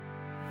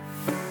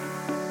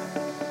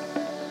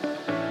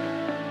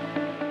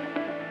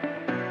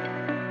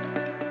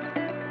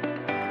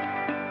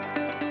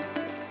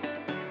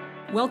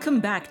Welcome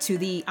back to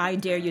the I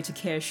Dare You to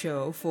Care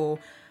show for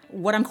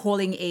what I'm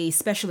calling a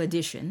special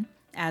edition,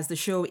 as the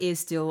show is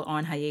still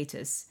on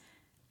hiatus.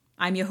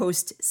 I'm your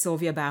host,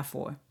 Sylvia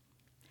Bafor.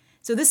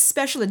 So this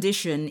special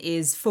edition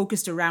is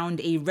focused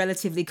around a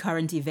relatively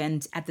current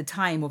event at the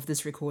time of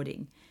this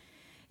recording.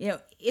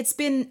 It's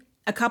been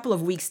a couple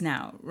of weeks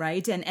now,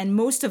 right? And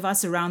most of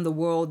us around the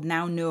world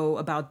now know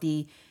about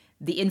the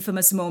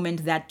infamous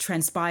moment that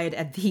transpired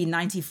at the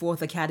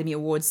 94th Academy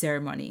Awards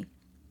ceremony,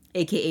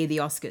 aka the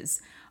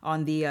Oscars,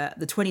 on the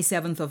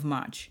 27th of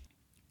March.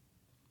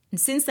 And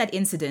since that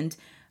incident,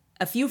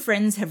 a few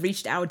friends have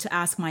reached out to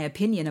ask my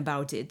opinion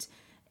about it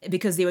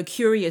because they were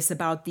curious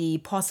about the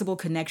possible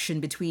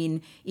connection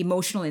between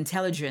emotional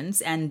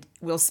intelligence and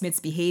Will Smith's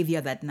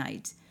behavior that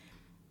night.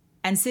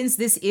 And since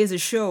this is a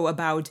show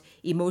about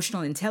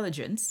emotional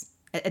intelligence,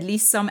 at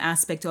least some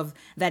aspect of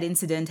that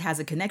incident has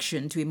a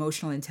connection to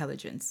emotional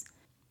intelligence.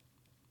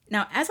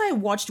 Now, as I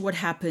watched what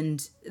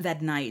happened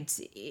that night,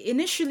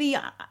 initially,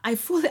 I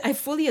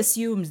fully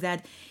assumed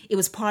that it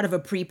was part of a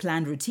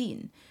pre-planned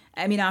routine.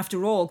 I mean,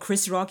 after all,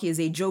 Chris Rock is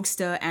a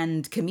jokester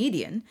and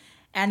comedian,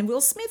 and Will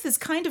Smith is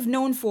kind of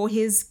known for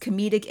his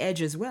comedic edge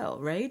as well,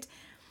 right?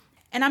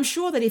 And I'm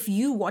sure that if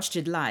you watched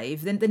it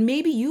live, then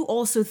maybe you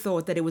also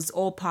thought that it was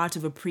all part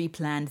of a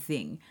pre-planned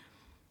thing.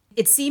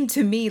 It seemed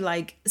to me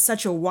like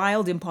such a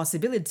wild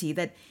impossibility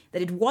that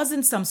it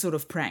wasn't some sort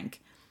of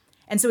prank.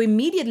 And so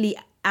immediately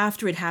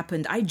after it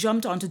happened, I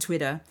jumped onto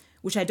Twitter,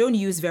 which I don't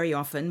use very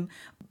often,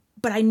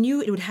 but I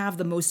knew it would have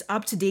the most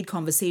up-to-date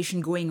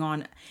conversation going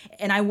on,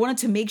 and I wanted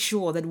to make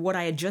sure that what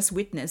I had just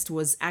witnessed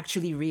was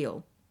actually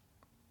real.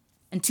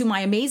 And to my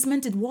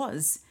amazement, it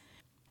was.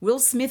 Will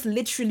Smith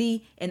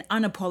literally and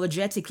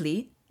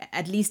unapologetically,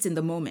 at least in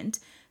the moment,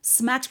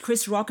 smacked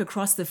Chris Rock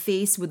across the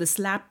face with a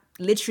slap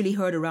literally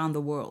heard around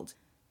the world.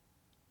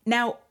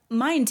 Now,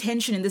 my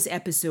intention in this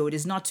episode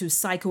is not to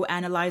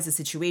psychoanalyze the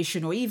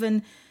situation or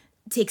even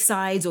take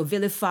sides or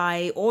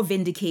vilify or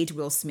vindicate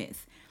Will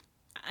Smith.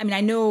 I mean,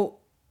 I know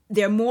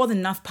there are more than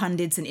enough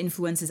pundits and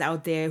influencers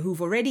out there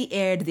who've already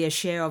aired their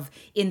share of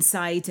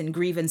insight and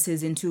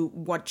grievances into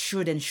what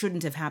should and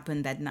shouldn't have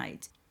happened that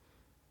night.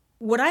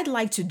 What I'd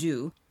like to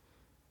do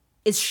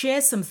is share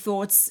some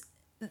thoughts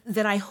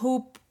that I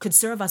hope could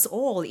serve us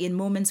all in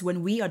moments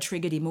when we are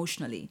triggered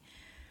emotionally.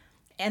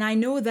 And I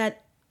know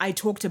that I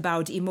talked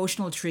about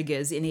emotional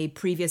triggers in a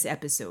previous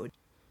episode,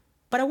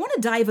 but I want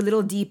to dive a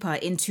little deeper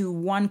into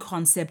one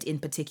concept in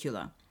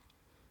particular.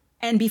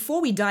 And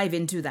before we dive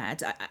into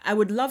that, I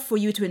would love for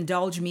you to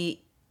indulge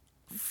me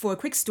for a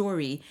quick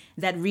story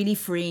that really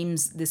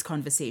frames this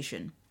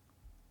conversation.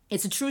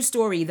 It's a true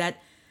story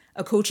that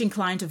a coaching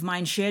client of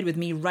mine shared with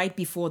me right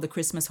before the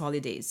Christmas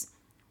holidays.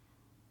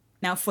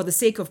 Now, for the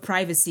sake of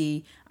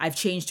privacy, I've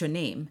changed her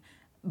name,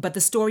 but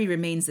the story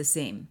remains the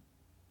same.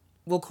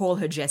 We'll call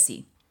her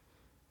Jessie.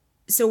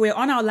 So we're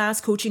on our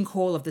last coaching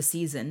call of the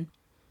season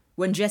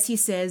when Jessie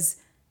says,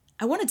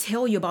 I want to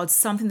tell you about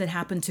something that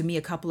happened to me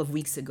a couple of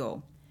weeks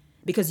ago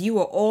because you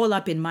were all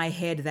up in my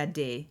head that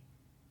day.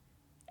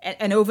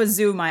 And over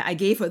Zoom, I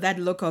gave her that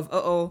look of,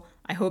 uh-oh,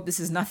 I hope this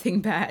is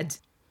nothing bad.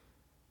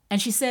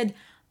 And she said,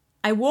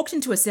 I walked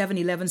into a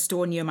 7-Eleven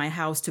store near my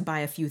house to buy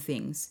a few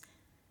things.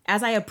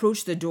 As I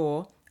approached the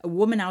door, a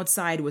woman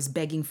outside was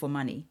begging for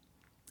money.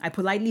 I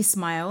politely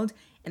smiled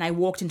and I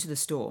walked into the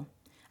store.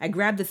 I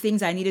grabbed the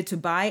things I needed to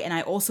buy and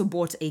I also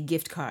bought a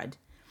gift card.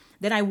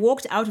 Then I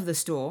walked out of the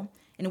store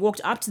and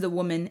walked up to the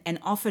woman and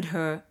offered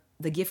her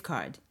the gift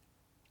card.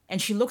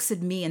 And she looks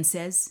at me and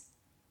says,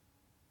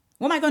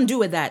 what am I going to do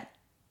with that?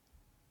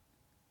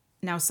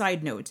 Now,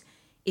 side note,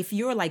 if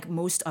you're like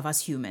most of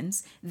us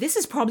humans, this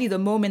is probably the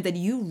moment that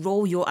you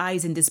roll your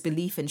eyes in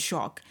disbelief and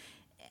shock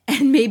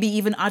and maybe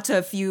even utter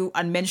a few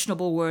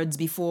unmentionable words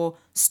before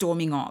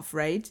storming off,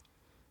 right?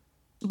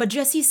 But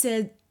Jessie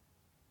said,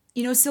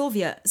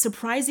 Sylvia,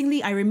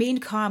 surprisingly, I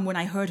remained calm when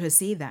I heard her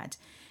say that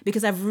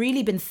because I've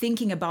really been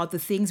thinking about the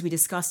things we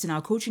discussed in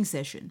our coaching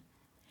session.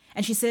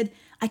 And she said,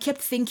 I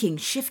kept thinking,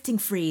 shifting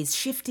phrase,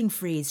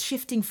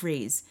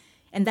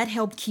 and that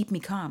helped keep me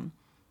calm.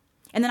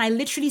 And then I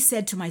literally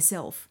said to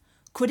myself,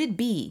 could it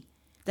be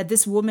that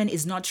this woman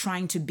is not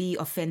trying to be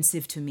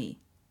offensive to me?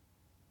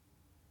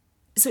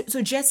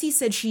 So Jessie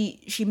said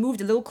she moved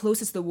a little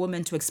closer to the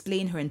woman to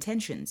explain her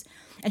intentions.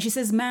 And she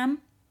says, ma'am,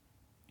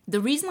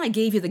 the reason I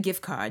gave you the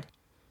gift card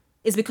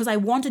is because I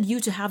wanted you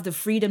to have the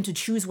freedom to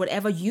choose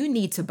whatever you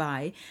need to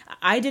buy.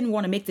 I didn't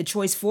want to make the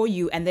choice for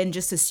you and then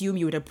just assume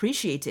you would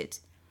appreciate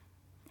it.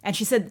 And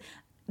she said,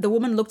 the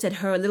woman looked at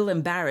her a little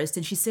embarrassed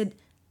and she said,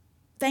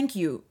 thank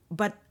you,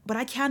 but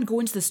I can't go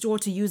into the store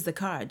to use the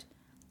card.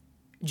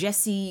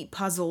 Jessie,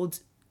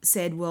 puzzled,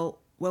 said, well,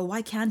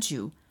 why can't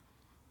you?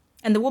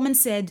 And the woman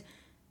said,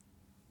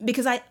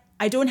 because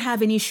I don't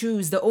have any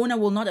shoes. The owner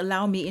will not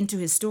allow me into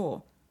his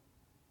store.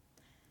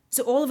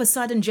 So all of a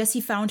sudden,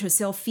 Jessie found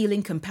herself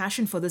feeling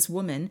compassion for this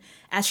woman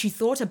as she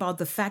thought about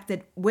the fact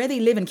that where they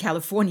live in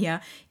California,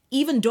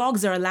 even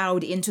dogs are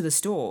allowed into the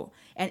store.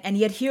 And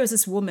yet here's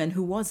this woman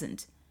who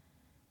wasn't.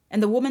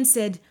 And the woman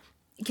said,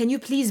 can you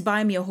please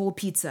buy me a whole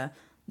pizza?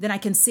 then I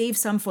can save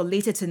some for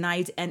later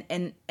tonight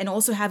and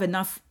also have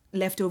enough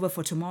left over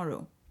for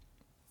tomorrow.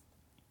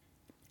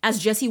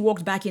 As Jessie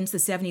walked back into the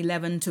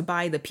 7-Eleven to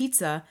buy the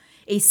pizza,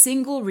 a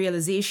single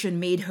realization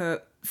made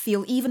her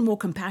feel even more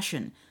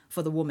compassion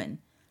for the woman.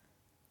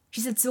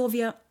 She said,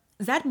 "Sylvia,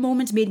 that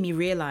moment made me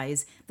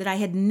realize that I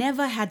had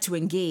never had to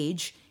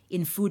engage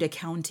in food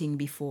accounting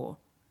before."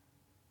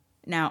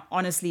 Now,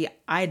 honestly,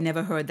 I had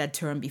never heard that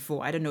term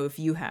before. I don't know if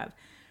you have.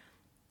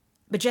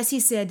 But Jessie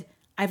said,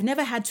 "I've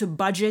never had to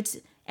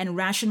budget and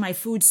ration my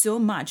food so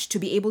much to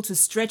be able to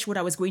stretch what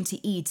I was going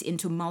to eat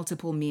into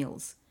multiple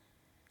meals."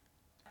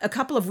 A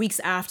couple of weeks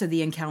after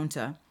the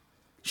encounter,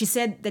 she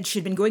said that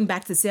she'd been going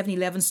back to the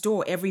 7-Eleven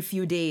store every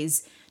few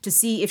days to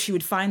see if she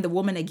would find the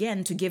woman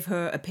again to give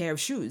her a pair of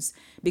shoes.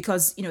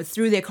 Because,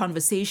 through their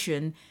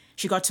conversation,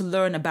 she got to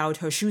learn about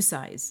her shoe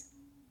size.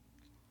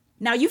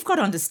 Now, you've got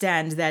to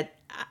understand that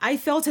I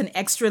felt an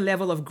extra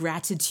level of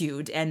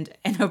gratitude and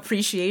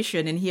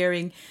appreciation in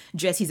hearing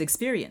Jessie's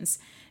experience.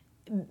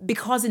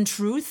 Because in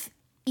truth,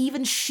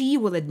 even she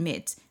will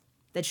admit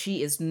that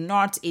she is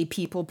not a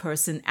people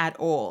person at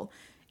all.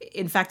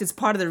 In fact, it's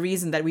part of the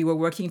reason that we were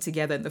working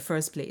together in the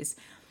first place.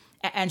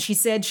 And she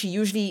said she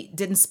usually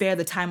didn't spare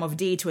the time of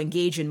day to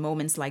engage in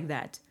moments like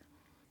that.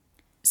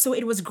 So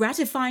it was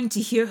gratifying to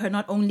hear her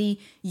not only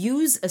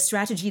use a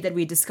strategy that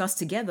we discussed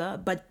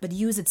together, but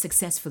use it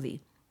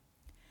successfully.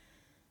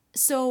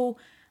 So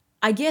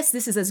I guess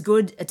this is as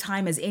good a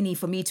time as any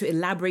for me to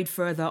elaborate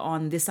further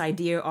on this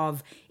idea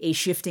of a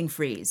shifting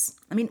phrase.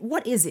 I mean,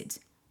 what is it?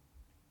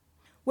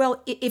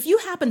 Well, if you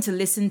happen to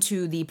listen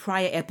to the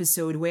prior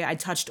episode where I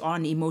touched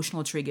on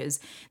emotional triggers,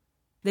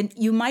 then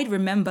you might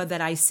remember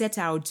that I set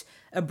out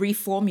a brief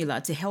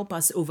formula to help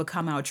us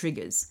overcome our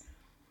triggers.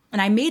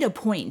 And I made a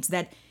point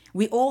that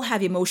we all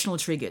have emotional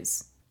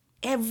triggers.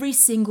 Every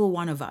single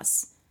one of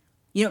us.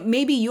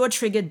 Maybe you're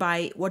triggered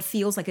by what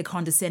feels like a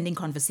condescending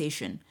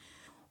conversation,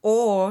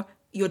 or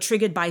you're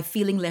triggered by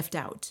feeling left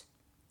out,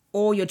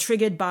 or you're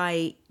triggered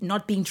by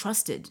not being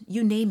trusted.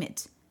 You name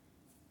it.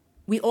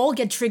 We all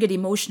get triggered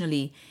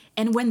emotionally,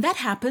 and when that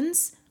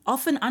happens,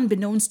 often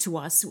unbeknownst to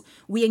us,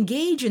 we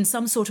engage in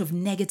some sort of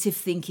negative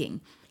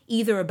thinking,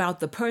 either about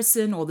the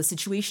person or the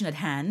situation at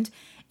hand,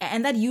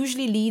 and that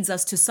usually leads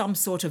us to some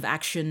sort of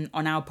action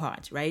on our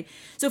part, right?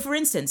 So for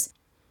instance,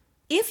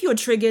 if you're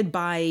triggered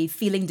by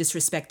feeling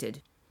disrespected,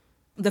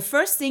 the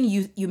first thing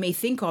you may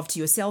think of to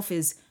yourself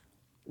is,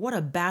 what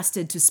a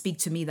bastard to speak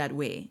to me that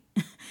way.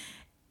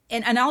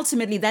 And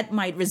ultimately, that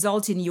might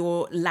result in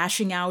your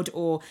lashing out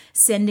or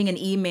sending an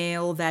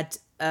email that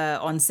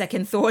on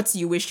second thoughts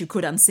you wish you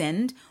could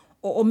unsend,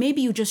 or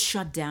maybe you just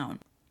shut down.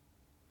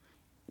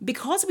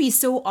 Because we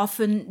so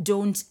often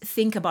don't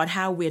think about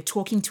how we're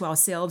talking to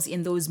ourselves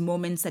in those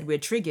moments that we're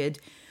triggered,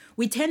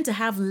 we tend to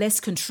have less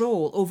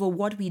control over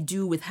what we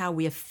do with how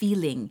we're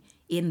feeling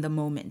in the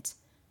moment.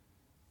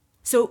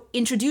 So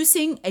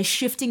introducing a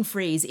shifting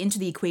phrase into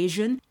the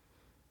equation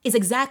is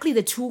exactly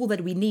the tool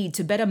that we need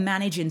to better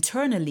manage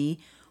internally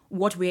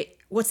what's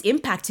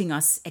impacting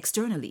us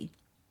externally.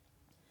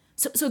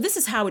 So this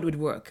is how it would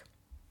work.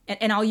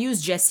 And I'll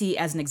use Jessie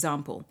as an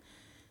example.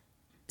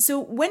 So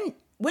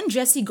when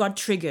Jessie got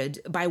triggered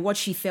by what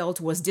she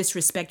felt was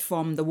disrespect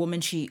from the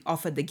woman she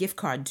offered the gift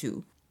card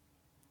to,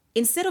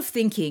 instead of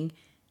thinking,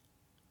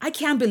 "I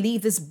can't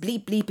believe this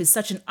bleep bleep is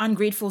such an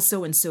ungrateful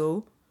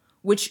so-and-so,"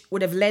 which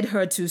would have led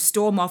her to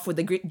storm off with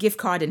the gift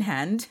card in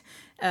hand,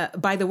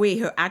 by the way,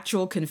 her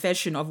actual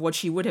confession of what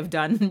she would have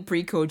done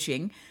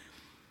pre-coaching,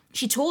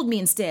 she told me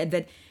instead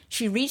that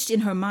she reached in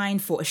her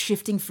mind for a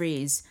shifting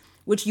phrase,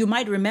 which you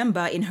might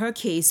remember in her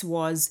case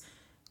was,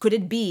 could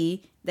it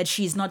be that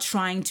she's not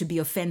trying to be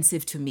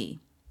offensive to me,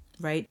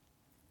 right?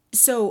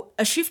 So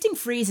a shifting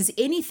phrase is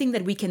anything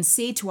that we can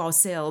say to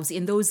ourselves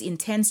in those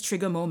intense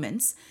trigger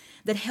moments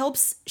that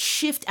helps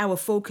shift our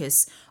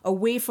focus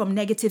away from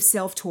negative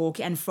self-talk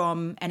and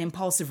from an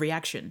impulsive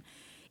reaction.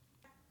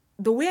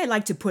 The way I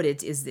like to put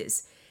it is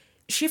this: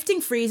 shifting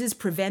phrases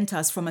prevent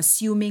us from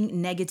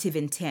assuming negative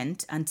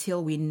intent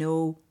until we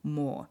know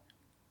more.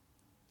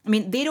 I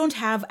mean, they don't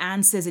have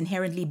answers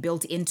inherently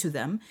built into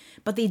them,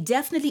 but they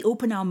definitely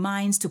open our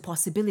minds to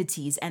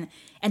possibilities and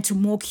to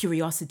more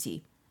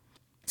curiosity.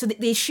 So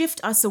they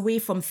shift us away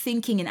from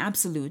thinking in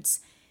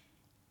absolutes,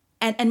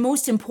 and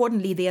most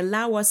importantly, they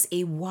allow us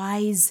a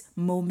wise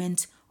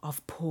moment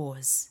of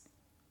pause.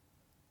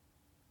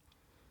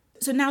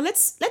 So now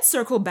let's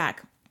circle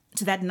back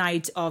to that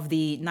night of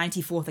the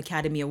 94th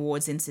Academy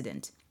Awards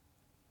incident.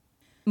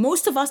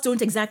 Most of us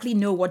don't exactly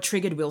know what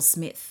triggered Will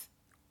Smith,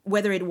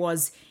 whether it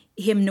was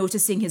him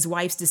noticing his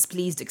wife's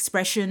displeased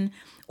expression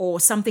or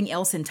something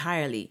else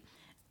entirely.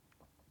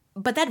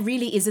 But that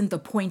really isn't the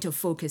point of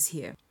focus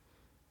here.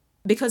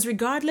 Because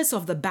regardless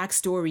of the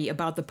backstory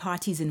about the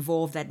parties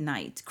involved that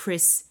night,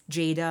 Chris,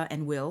 Jada,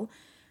 and Will,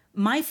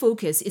 my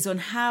focus is on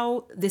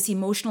how this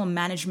emotional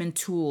management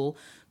tool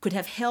could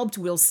have helped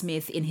Will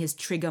Smith in his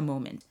trigger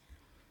moment.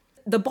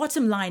 The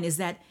bottom line is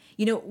that,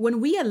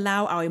 when we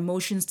allow our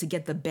emotions to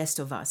get the best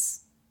of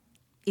us,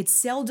 it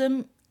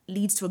seldom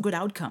leads to a good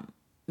outcome.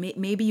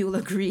 Maybe you'll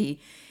agree.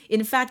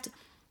 In fact,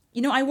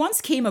 I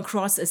once came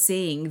across a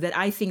saying that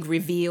I think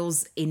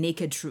reveals a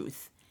naked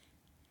truth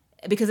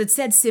because it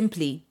said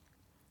simply,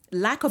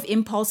 lack of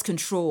impulse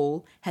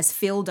control has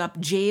filled up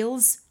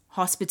jails,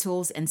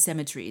 hospitals, and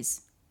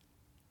cemeteries.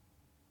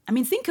 I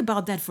mean, think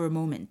about that for a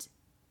moment.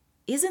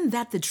 Isn't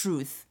that the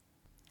truth?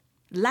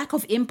 Lack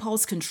of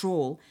impulse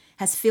control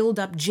has filled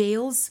up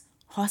jails,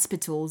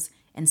 hospitals,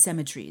 and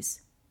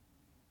cemeteries.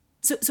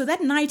 So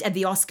that night at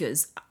the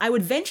Oscars, I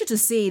would venture to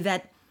say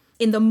that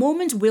in the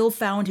moment Will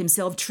found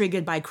himself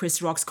triggered by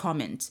Chris Rock's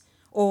comment,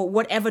 or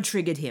whatever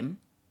triggered him,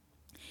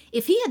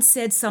 if he had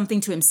said something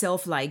to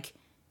himself like,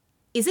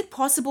 "Is it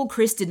possible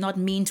Chris did not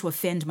mean to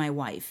offend my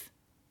wife?"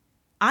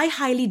 I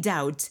highly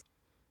doubt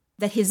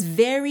that his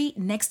very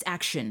next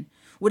action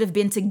would have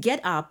been to get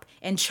up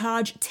and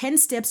charge 10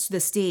 steps to the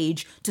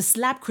stage to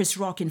slap Chris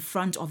Rock in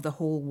front of the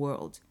whole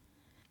world.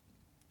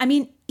 I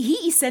mean, he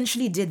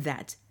essentially did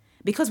that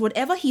because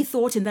whatever he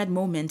thought in that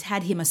moment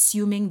had him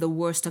assuming the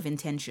worst of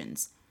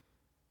intentions.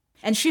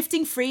 And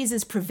shifting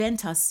phrases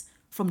prevent us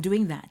from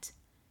doing that.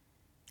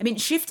 I mean,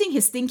 shifting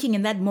his thinking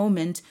in that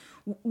moment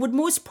would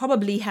most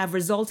probably have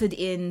resulted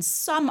in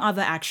some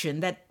other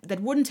action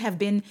that wouldn't have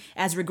been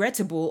as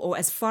regrettable or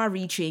as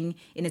far-reaching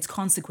in its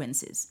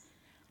consequences.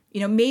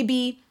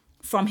 Maybe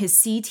from his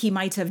seat, he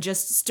might have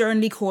just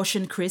sternly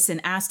cautioned Chris and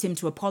asked him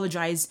to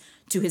apologize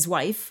to his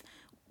wife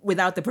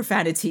without the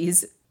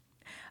profanities.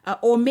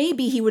 Or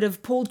maybe he would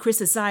have pulled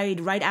Chris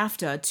aside right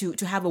after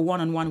to have a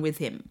one-on-one with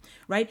him,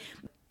 right?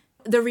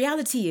 The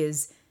reality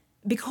is,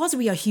 because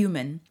we are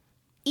human,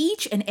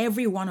 each and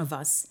every one of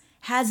us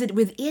has it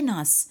within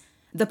us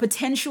the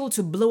potential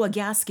to blow a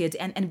gasket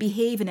and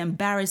behave in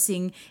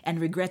embarrassing and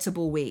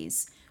regrettable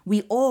ways.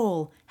 We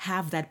all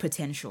have that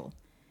potential.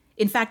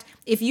 In fact,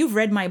 if you've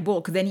read my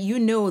book, then you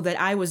know that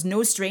I was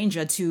no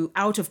stranger to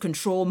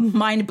out-of-control,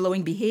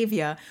 mind-blowing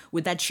behavior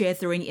with that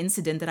chair-throwing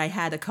incident that I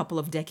had a couple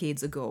of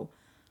decades ago.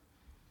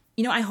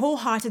 I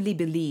wholeheartedly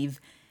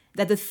believe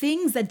that the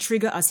things that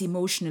trigger us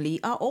emotionally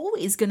are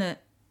always going to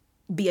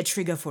be a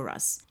trigger for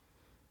us.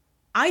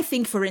 I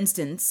think, for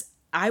instance,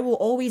 I will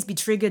always be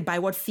triggered by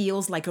what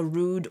feels like a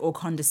rude or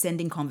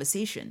condescending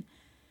conversation.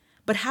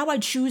 But how I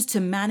choose to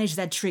manage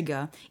that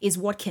trigger is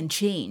what can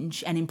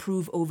change and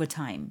improve over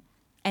time.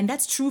 And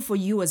that's true for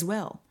you as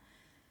well.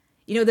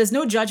 There's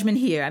no judgment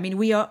here. I mean,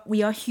 we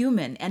are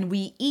human, and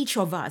each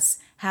of us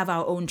have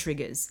our own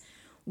triggers.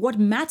 What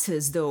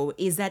matters, though,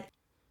 is that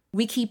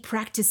we keep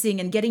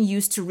practicing and getting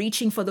used to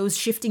reaching for those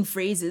shifting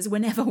phrases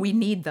whenever we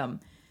need them.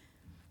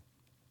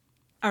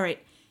 All right,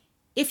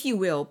 if you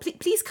will,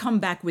 please come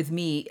back with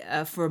me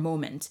for a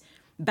moment,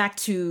 back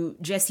to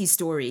Jesse's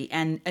story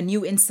and a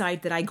new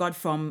insight that I got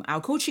from our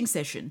coaching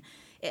session.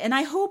 And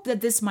I hope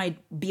that this might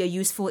be a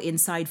useful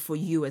insight for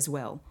you as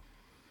well.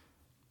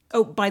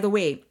 Oh, by the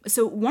way,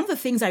 so one of the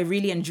things I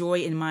really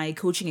enjoy in my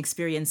coaching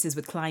experiences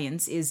with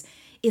clients is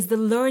the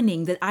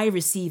learning that I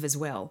receive as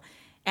well,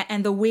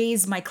 and the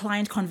ways my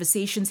client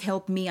conversations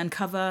help me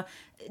uncover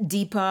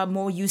deeper,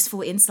 more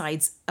useful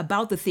insights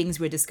about the things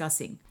we're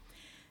discussing.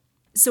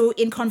 So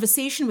in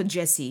conversation with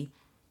Jesse,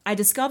 I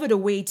discovered a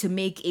way to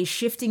make a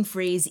shifting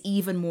phrase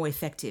even more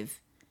effective,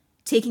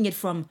 taking it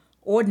from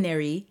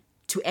ordinary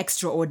to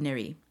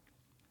extraordinary.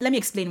 Let me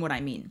explain what I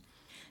mean.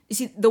 You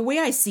see, the way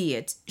I see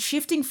it,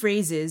 shifting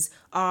phrases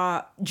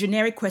are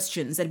generic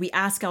questions that we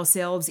ask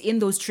ourselves in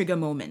those trigger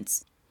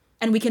moments.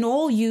 And we can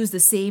all use the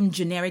same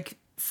generic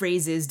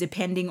phrases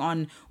depending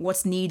on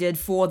what's needed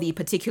for the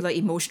particular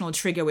emotional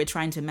trigger we're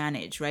trying to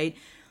manage, right?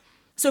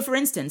 So for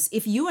instance,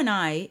 if you and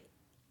I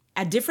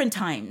at different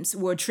times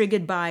were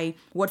triggered by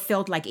what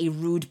felt like a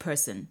rude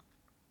person,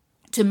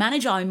 to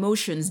manage our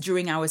emotions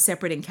during our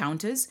separate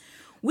encounters,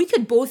 we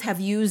could both have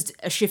used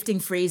a shifting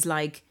phrase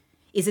like,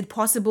 "Is it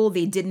possible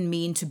they didn't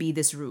mean to be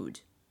this rude?"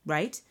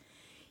 Right?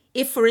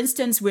 If, for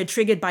instance, we're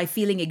triggered by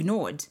feeling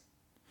ignored,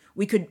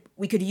 we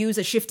could use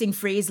a shifting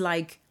phrase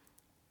like,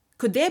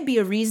 "Could there be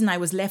a reason I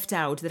was left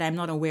out that I'm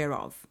not aware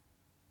of?"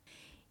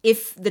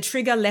 If the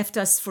trigger left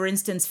us, for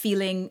instance,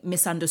 feeling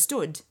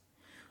misunderstood,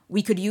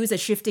 we could use a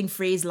shifting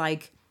phrase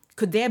like,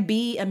 "Could there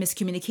be a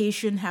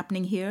miscommunication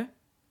happening here?"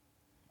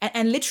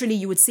 And literally,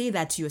 you would say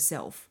that to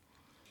yourself.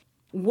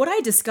 What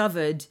I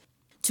discovered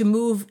to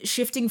move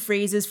shifting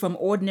phrases from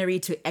ordinary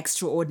to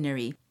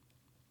extraordinary,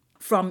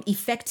 from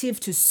effective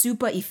to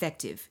super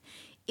effective,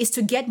 is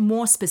to get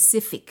more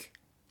specific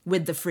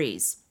with the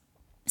phrase,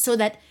 so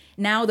that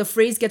now the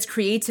phrase gets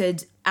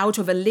created out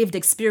of a lived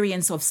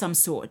experience of some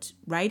sort,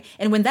 right?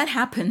 And when that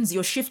happens,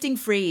 your shifting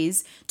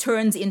phrase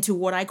turns into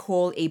what I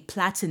call a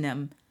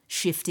platinum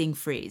shifting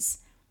phrase,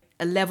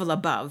 a level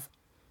above.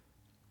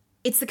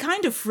 It's the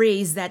kind of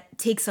phrase that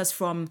takes us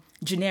from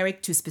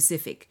generic to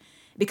specific,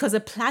 because a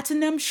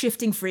platinum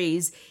shifting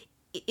phrase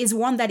is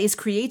one that is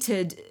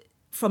created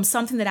from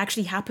something that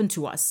actually happened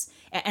to us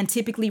and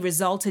typically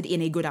resulted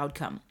in a good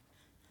outcome.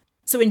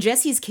 So in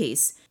Jessie's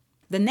case,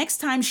 the next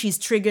time she's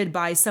triggered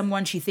by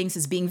someone she thinks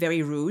is being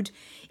very rude,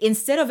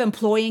 instead of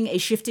employing a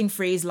shifting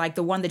phrase like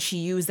the one that she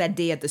used that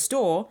day at the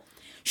store,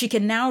 she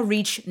can now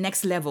reach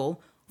next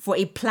level for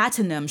a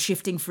platinum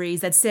shifting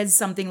phrase that says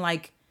something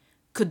like,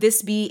 Could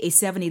this be a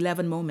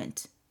 7-Eleven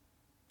moment?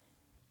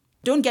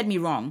 Don't get me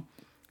wrong.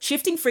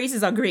 Shifting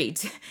phrases are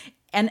great,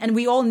 and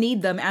we all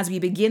need them as we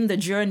begin the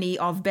journey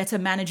of better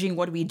managing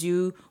what we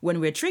do when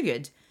we're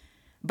triggered.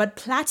 But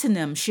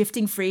platinum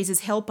shifting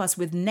phrases help us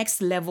with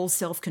next level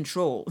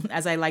self-control,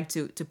 as I like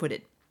to put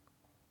it.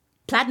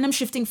 Platinum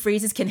shifting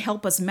phrases can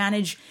help us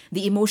manage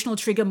the emotional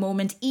trigger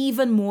moment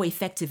even more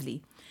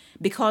effectively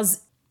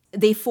because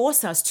they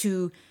force us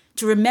to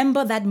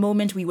remember that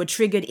moment we were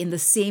triggered in the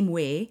same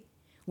way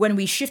when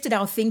we shifted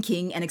our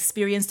thinking and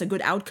experienced a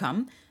good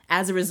outcome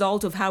as a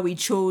result of how we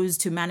chose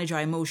to manage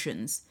our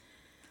emotions.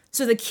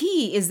 So the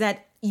key is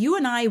that you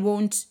and I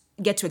won't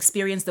get to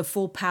experience the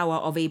full power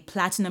of a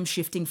platinum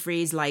shifting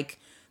phrase like,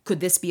 could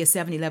this be a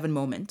 7-Eleven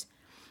moment?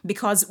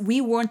 Because we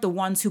weren't the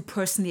ones who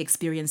personally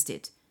experienced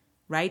it,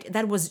 right?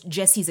 That was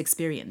Jesse's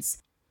experience.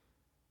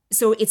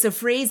 So it's a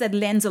phrase that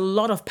lends a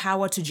lot of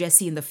power to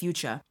Jessie in the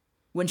future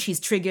when she's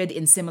triggered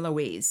in similar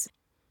ways.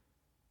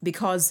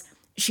 Because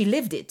she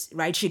lived it,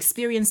 right? She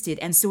experienced it,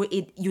 and so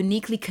it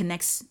uniquely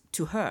connects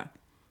to her.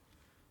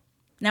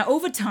 Now,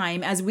 over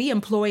time, as we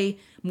employ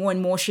more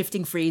and more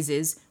shifting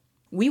phrases,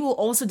 we will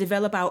also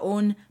develop our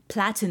own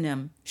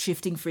platinum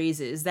shifting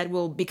phrases that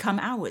will become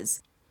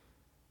ours.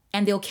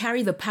 And they'll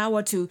carry the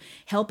power to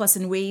help us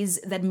in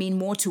ways that mean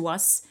more to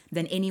us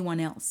than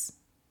anyone else.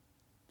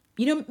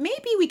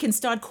 Maybe we can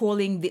start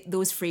calling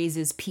those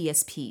phrases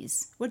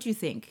PSPs. What do you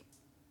think?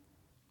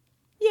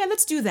 Yeah,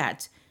 let's do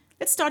that.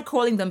 Let's start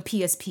calling them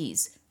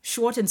PSPs.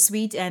 Short and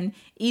sweet and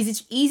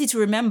easy to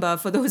remember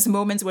for those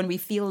moments when we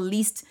feel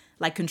least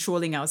like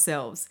controlling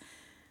ourselves.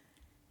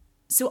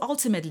 So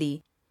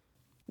ultimately,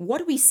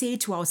 what we say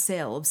to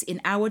ourselves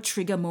in our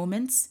trigger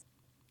moments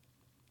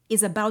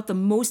is about the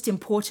most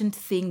important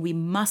thing we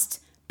must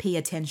pay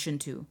attention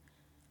to.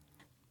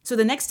 So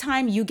the next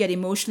time you get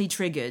emotionally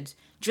triggered,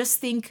 just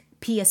think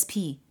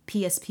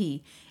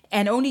PSP,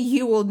 and only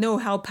you will know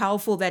how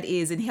powerful that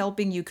is in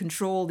helping you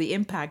control the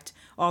impact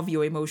of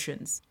your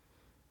emotions.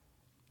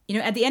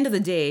 At the end of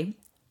the day,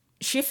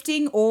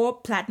 shifting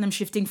or platinum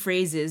shifting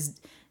phrases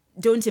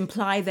don't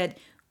imply that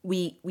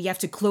we have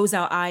to close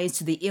our eyes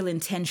to the ill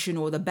intention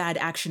or the bad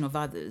action of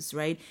others,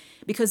 right?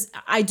 Because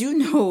I do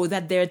know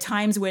that there are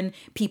times when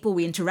people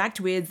we interact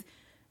with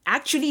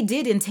actually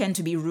did intend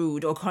to be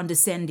rude or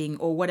condescending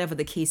or whatever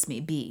the case may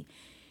be.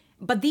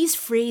 But these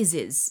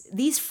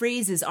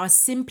phrases are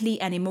simply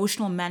an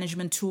emotional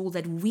management tool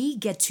that we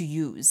get to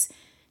use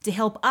to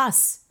help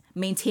us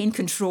maintain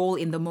control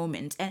in the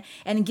moment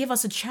and give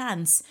us a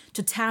chance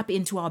to tap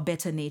into our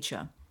better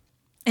nature,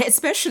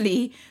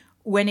 especially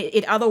when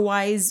it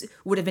otherwise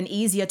would have been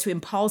easier to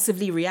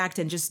impulsively react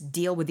and just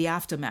deal with the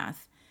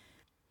aftermath.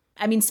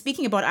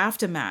 Speaking about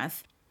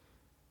aftermath,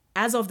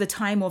 as of the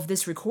time of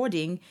this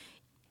recording,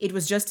 it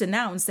was just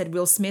announced that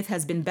Will Smith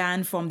has been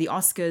banned from the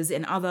Oscars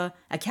and other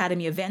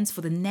Academy events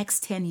for the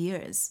next 10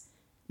 years.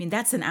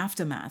 That's an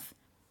aftermath.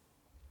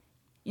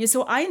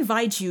 So I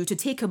invite you to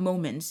take a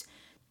moment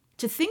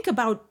to think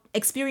about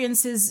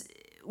experiences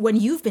when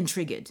you've been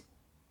triggered.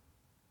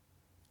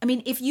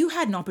 If you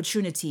had an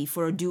opportunity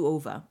for a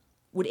do-over,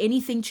 would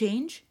anything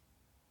change?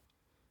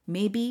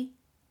 Maybe,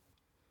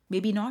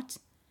 maybe not.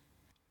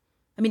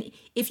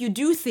 If you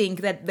do think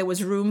that there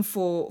was room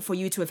for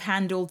you to have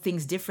handled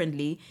things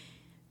differently,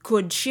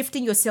 could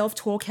shifting your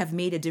self-talk have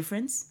made a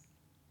difference?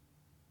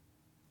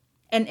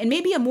 And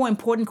maybe a more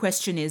important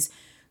question is,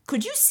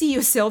 could you see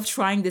yourself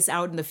trying this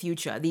out in the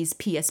future, these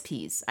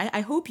PSPs? I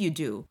hope you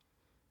do.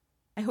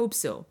 I hope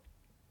so.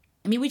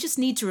 We just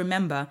need to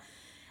remember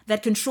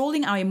that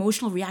controlling our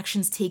emotional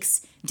reactions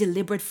takes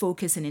deliberate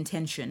focus and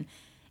intention,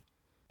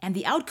 and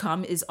the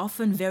outcome is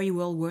often very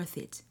well worth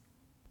it.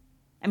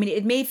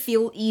 It may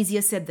feel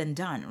easier said than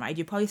done, right?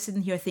 You're probably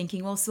sitting here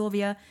thinking, well,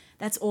 Sylvia,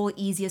 that's all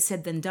easier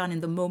said than done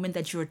in the moment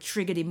that you're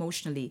triggered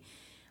emotionally.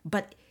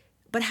 But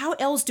how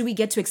else do we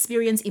get to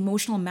experience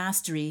emotional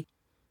mastery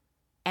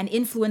and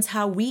influence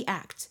how we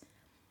act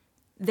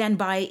than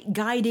by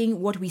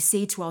guiding what we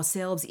say to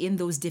ourselves in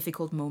those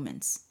difficult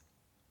moments?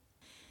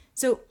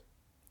 So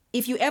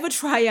if you ever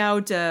try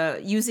out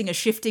using a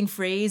shifting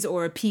phrase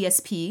or a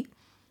PSP,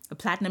 a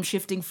platinum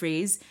shifting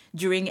phrase,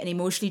 during an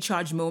emotionally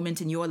charged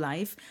moment in your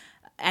life,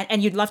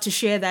 and you'd love to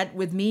share that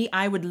with me,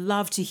 I would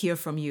love to hear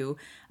from you.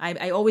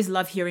 I always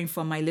love hearing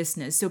from my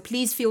listeners. So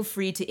please feel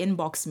free to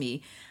inbox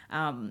me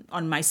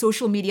on my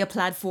social media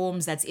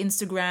platforms. That's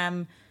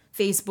Instagram,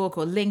 Facebook,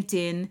 or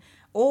LinkedIn.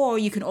 Or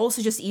you can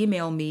also just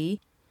email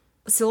me,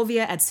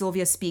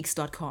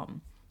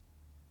 sylvia@sylviaspeaks.com.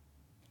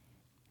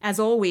 As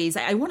always,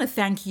 I want to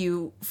thank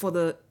you for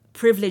the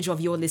privilege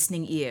of your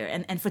listening ear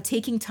and for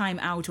taking time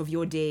out of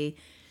your day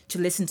to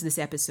listen to this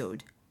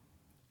episode.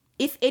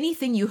 If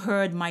anything you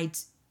heard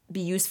might be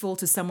useful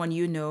to someone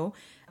you know,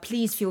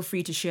 please feel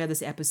free to share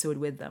this episode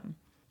with them.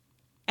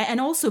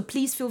 And also,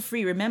 please feel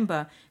free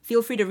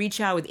to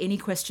reach out with any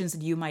questions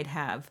that you might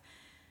have.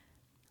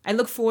 I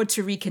look forward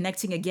to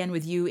reconnecting again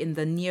with you in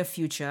the near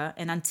future.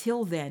 And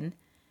until then,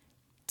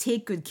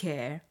 take good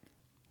care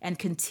and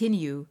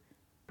continue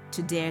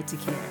to dare to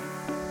care.